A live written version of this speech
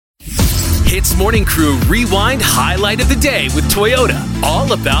Hits Morning Crew Rewind Highlight of the Day with Toyota.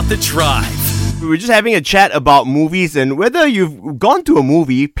 All about the drive. We were just having a chat about movies and whether you've gone to a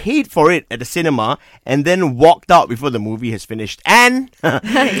movie, paid for it at the cinema, and then walked out before the movie has finished. And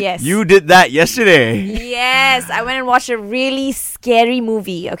Yes. you did that yesterday. Yes, I went and watched a really scary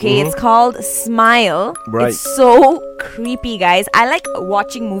movie, okay? It's called Smile. Right. It's so creepy, guys. I like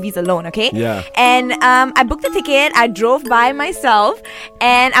watching movies alone, okay? Yeah. And I booked the ticket, I drove by myself,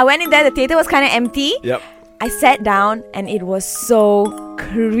 and I went in there, the theater was kind of empty. Yep. I sat down and it was so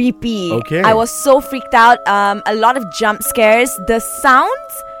creepy. Okay. I was so freaked out. A lot of jump scares. The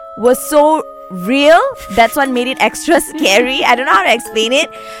sounds was so real. That's what made it extra scary. I don't know how to explain it,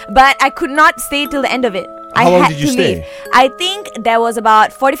 but I could not stay till the end of it. I How long had did you to stay? leave. I think there was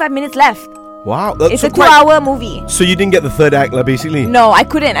about 45 minutes left. Wow. It's a 2-hour movie. So you didn't get the third act, basically? No, I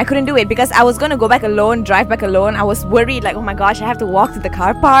couldn't do it because I was going to go back alone, drive back alone. I was worried, like, oh my gosh, I have to walk to the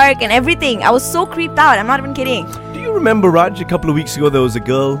car park and everything. I was so creeped out. I'm not even kidding. Do you remember, Raj, a couple of weeks ago there was a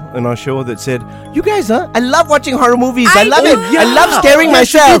girl on our show that said, "You guys, I love watching horror movies. I love it. I love scaring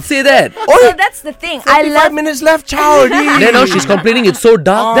myself." Say that. So that's the thing. I 45 love minutes left, ciao. Then now she's complaining it's so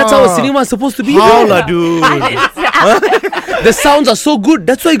dark. That's how a cinema is supposed to be. How la, dude. The sounds are so good.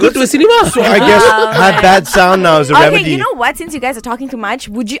 That's why you go to a cinema. So I guess have bad sound now as a remedy. Okay, you know what? Since you guys are talking too much,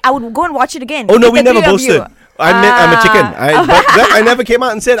 I would go and watch it again. Oh no, With we the never three of you. boasted. I meant I'm a chicken. But I never came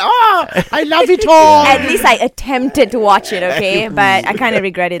out and said, I love it all. At least I attempted to watch it, okay? But I kind of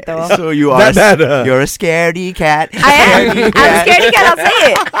regret it though. So you are you're a scaredy cat. I am. I'm a scaredy cat, I'll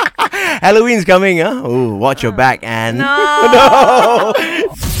say it. Halloween's coming, huh? Oh, watch your back, and No.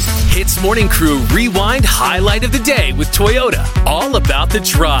 Hits Morning Crew Rewind Highlight of the Day with Toyota. All about the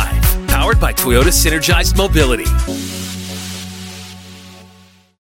drive. Powered by Toyota Synergized Mobility.